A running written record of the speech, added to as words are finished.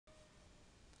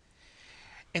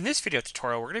In this video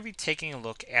tutorial, we're going to be taking a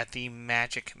look at the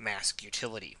Magic Mask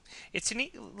utility. It's a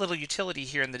neat little utility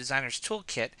here in the Designer's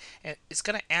Toolkit, and it's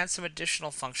going to add some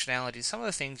additional functionality, some of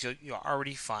the things you'll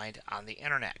already find on the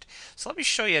internet. So let me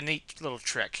show you a neat little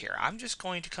trick here. I'm just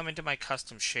going to come into my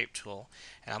custom shape tool,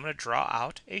 and I'm going to draw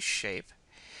out a shape.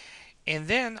 And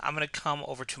then I'm going to come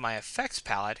over to my effects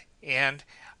palette, and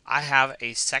I have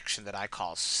a section that I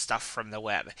call Stuff from the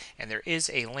Web, and there is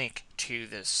a link to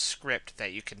this script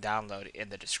that you can download in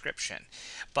the description.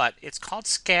 But it's called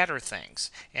Scatter Things,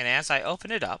 and as I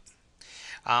open it up,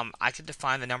 I can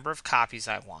define the number of copies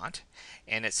I want,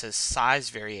 and it says size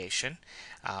variation.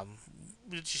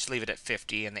 We'll just leave it at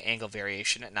 50, and the angle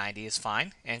variation at 90 is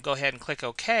fine. And go ahead and click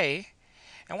OK,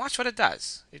 and watch what it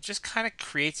does. It just kind of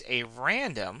creates a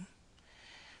random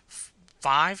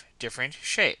 5 different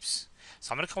shapes.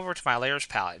 So I'm going to come over to my layers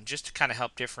palette, and just to kind of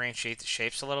help differentiate the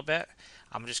shapes a little bit,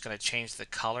 I'm just going to change the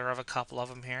color of a couple of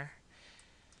them here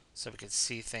so we can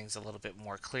see things a little bit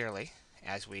more clearly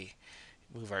as we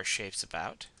move our shapes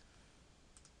about.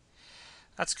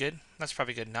 That's good. That's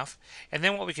probably good enough. And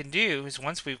then what we can do is,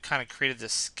 once we've kind of created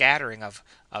this scattering of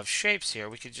shapes here,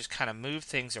 we can just kind of move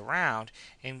things around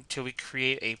until we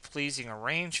create a pleasing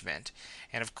arrangement.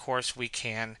 And of course, we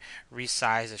can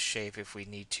resize a shape if we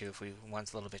need to, if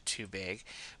one's a little bit too big.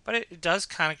 But it does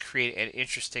kind of create an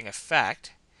interesting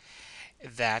effect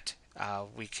that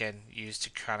we can use to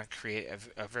kind of create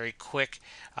a very quick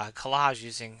collage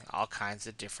using all kinds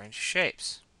of different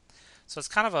shapes. So it's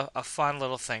kind of a fun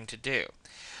little thing to do.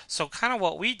 So kind of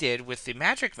what we did with the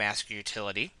Magic Mask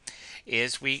utility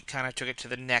is we kind of took it to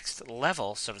the next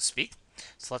level, so to speak.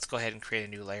 So let's go ahead and create a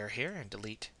new layer here and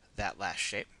delete that last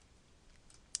shape.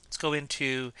 Let's go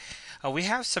into, we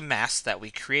have some masks that we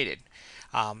created.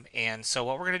 And so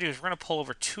what we're going to do is we're going to pull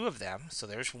over 2 of them. So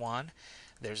there's one,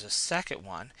 there's a second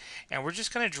one, and we're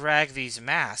just going to drag these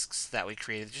masks that we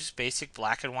created, just basic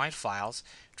black and white files,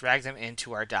 drag them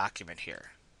into our document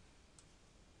here.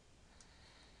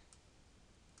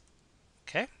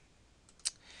 Okay,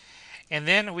 and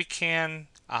then we can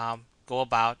go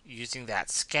about using that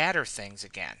scatter things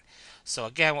again. So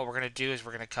again, what we're going to do is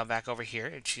we're going to come back over here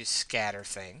and choose scatter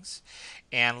things,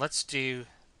 and let's do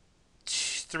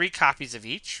 3 copies of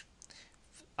each,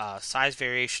 size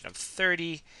variation of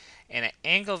 30, and an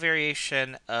angle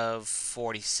variation of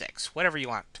 46, whatever you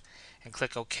want, and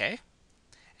click OK.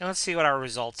 And let's see what our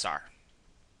results are.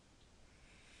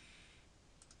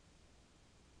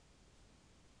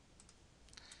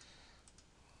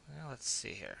 Let's see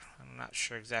here. I'm not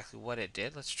sure exactly what it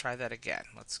did. Let's try that again.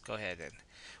 Let's go ahead and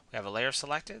we have a layer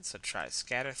selected, so try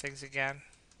scatter things again.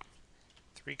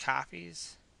 3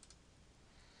 copies.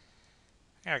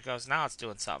 There it goes. Now it's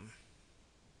doing something.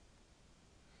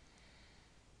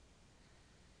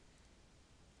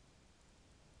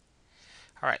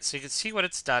 Alright, so you can see what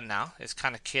it's done now. It's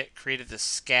kind of created this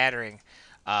scattering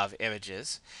of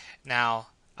images. Now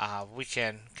we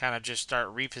can kind of just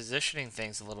start repositioning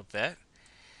things a little bit.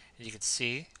 You can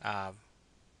see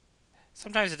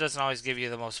sometimes it doesn't always give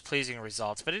you the most pleasing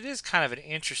results, but it is kind of an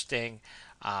interesting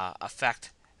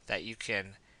effect that you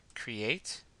can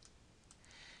create.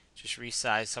 Just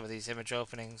resize some of these image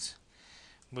openings,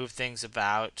 move things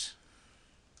about.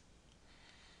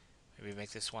 Maybe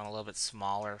make this one a little bit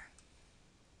smaller,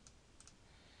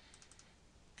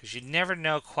 because you never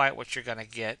know quite what you're going to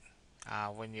get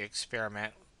when you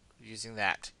experiment using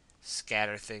that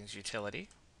scatter things utility.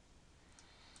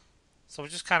 So we'll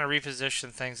just kind of reposition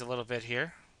things a little bit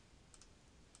here.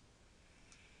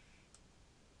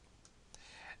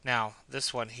 Now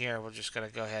this one here, we're just going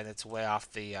to go ahead. It's way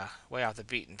off the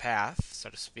beaten path, so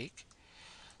to speak.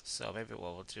 So maybe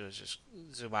what we'll do is just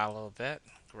zoom out a little bit,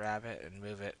 grab it, and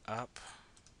move it up.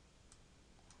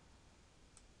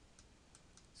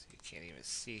 So you can't even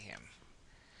see him.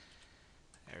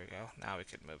 There we go. Now we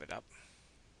can move it up,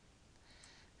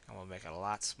 and we'll make it a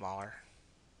lot smaller.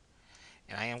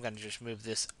 And I am going to just move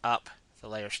this up the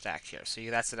layer stack here. So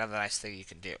that's another nice thing you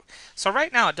can do. So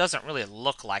right now it doesn't really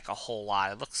look like a whole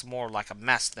lot. It looks more like a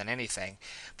mess than anything.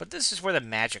 But this is where the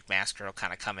Magic Masker will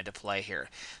kind of come into play here.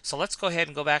 So let's go ahead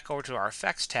and go back over to our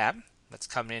Effects tab. Let's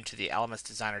come into the Elements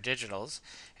Designer Digitals.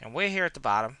 And way here at the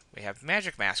bottom, we have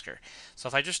Magic Masker. So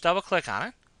if I just double click on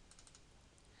it,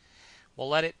 we'll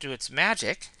let it do its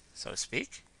magic, so to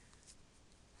speak.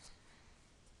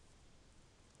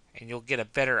 And you'll get a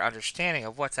better understanding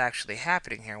of what's actually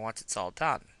happening here once it's all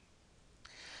done.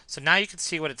 So now you can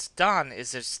see what it's done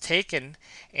is it's taken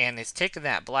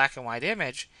that black and white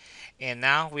image, and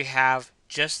now we have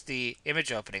just the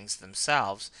image openings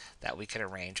themselves that we can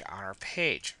arrange on our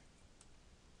page.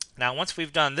 Now once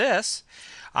we've done this,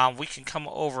 we can come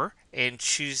over and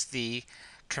choose the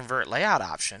convert layout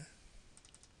option,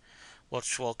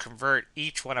 which will convert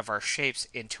each one of our shapes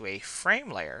into a frame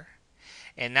layer.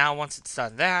 And now once it's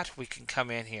done that, we can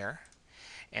come in here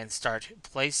and start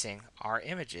placing our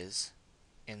images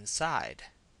inside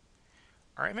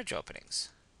our image openings.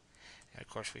 And of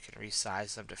course we can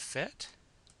resize them to fit.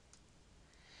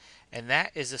 And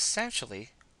that is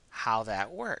essentially how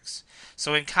that works.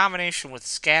 So in combination with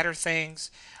scatter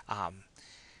things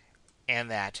and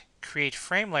that create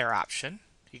frame layer option,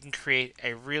 you can create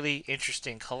a really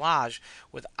interesting collage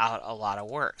without a lot of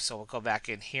work. So we'll go back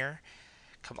in here,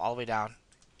 come all the way down,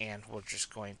 and we're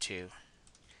just going to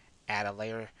add a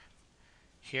layer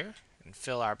here and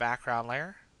fill our background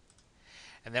layer.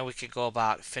 And then we could go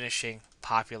about finishing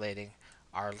populating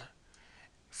our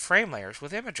frame layers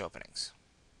with image openings.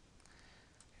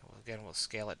 Again, we'll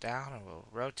scale it down and we'll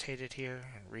rotate it here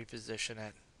and reposition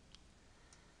it.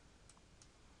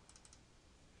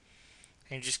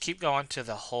 And you just keep going till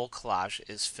the whole collage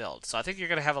is filled. So I think you're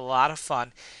going to have a lot of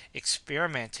fun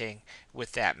experimenting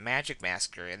with that magic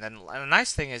masker. And then the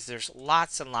nice thing is there's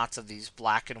lots and lots of these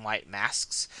black and white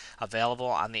masks available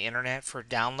on the internet for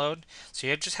download. So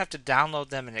you just have to download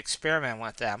them and experiment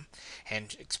with them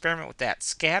and experiment with that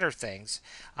scatter things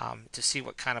to see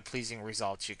what kind of pleasing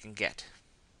results you can get.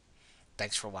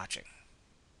 Thanks for watching.